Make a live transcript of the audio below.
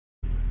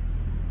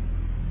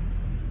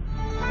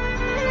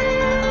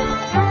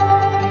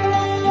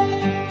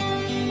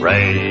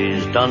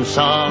raised on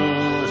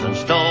songs and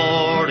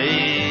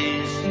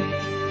stories,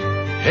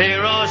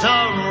 heroes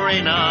of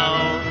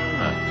renown,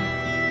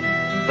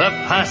 the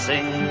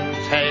passing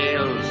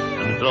tales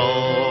and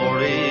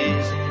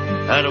glories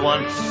that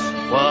once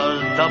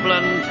was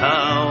Dublin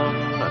town.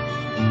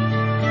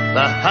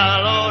 The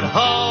hallowed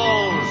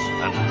halls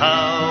and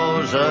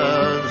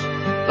houses,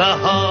 the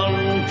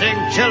haunting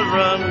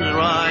children's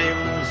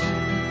rhymes,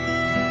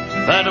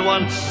 that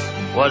once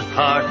was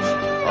part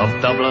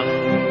of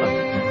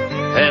Dublin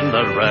in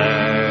the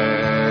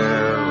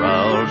rare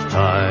old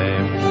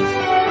times.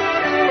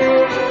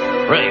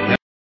 Ring.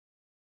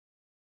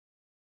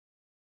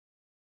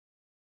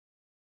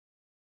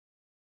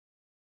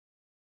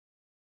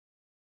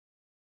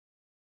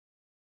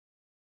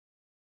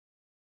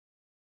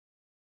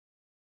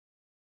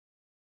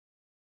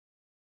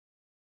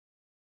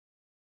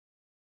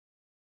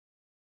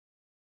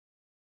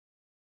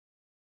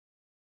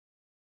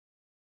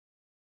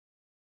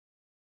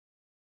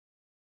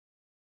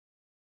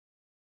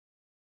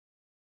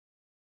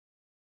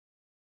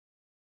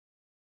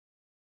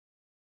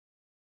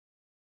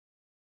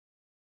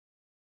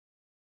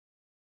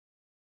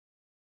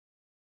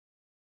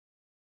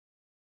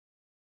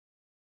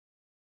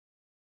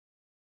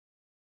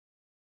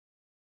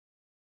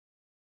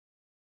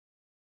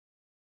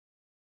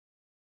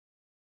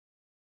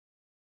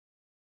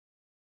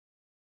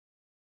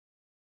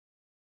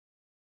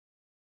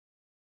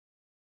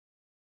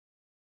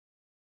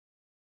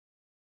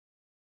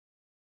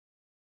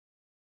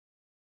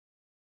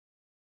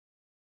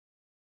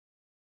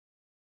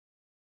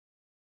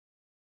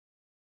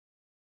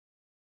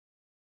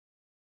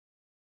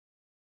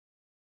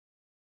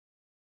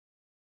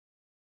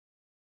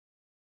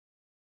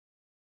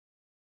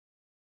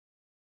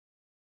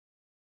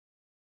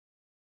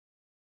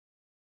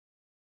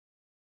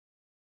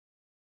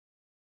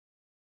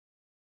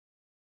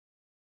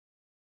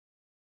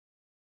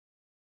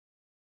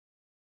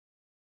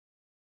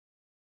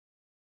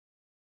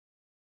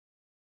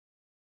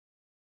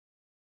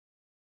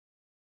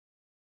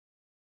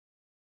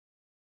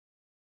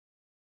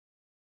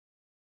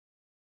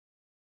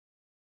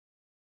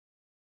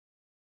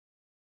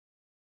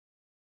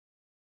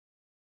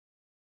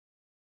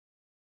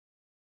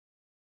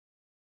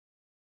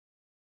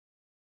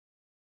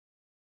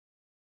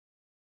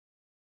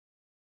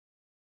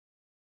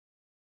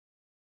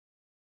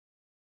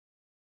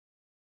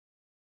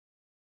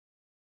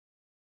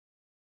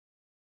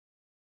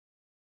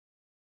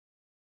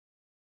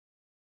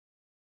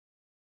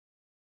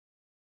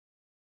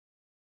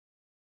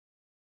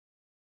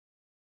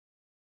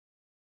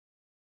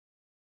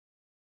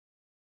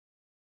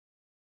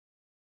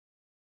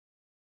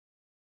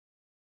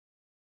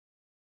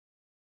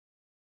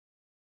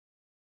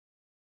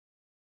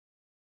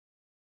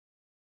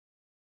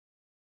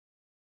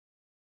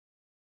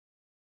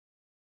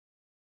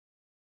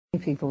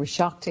 People were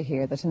shocked to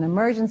hear that an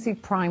emergency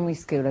primary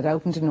school had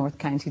opened in North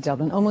County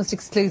Dublin almost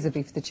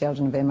exclusively for the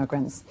children of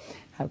immigrants.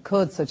 How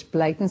could such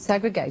blatant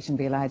segregation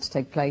be allowed to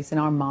take place in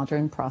our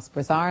modern,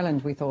 prosperous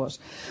Ireland, we thought.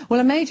 Well,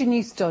 a major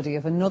new study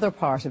of another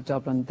part of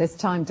Dublin, this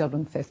time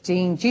Dublin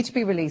 15, due to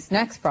be released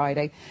next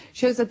Friday,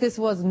 shows that this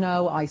was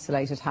no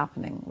isolated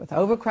happening. With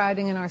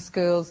overcrowding in our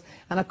schools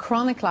and a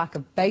chronic lack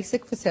of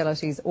basic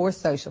facilities or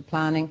social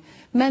planning,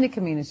 many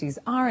communities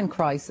are in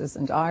crisis,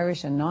 and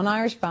Irish and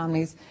non-Irish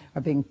families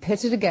are being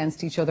pitted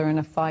against each other in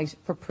a fight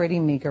for pretty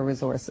meagre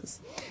resources.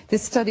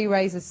 This study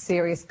raises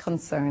serious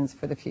concerns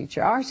for the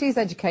future. RT's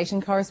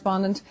education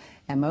correspondent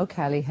Emma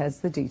O'Kelly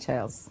has the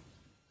details.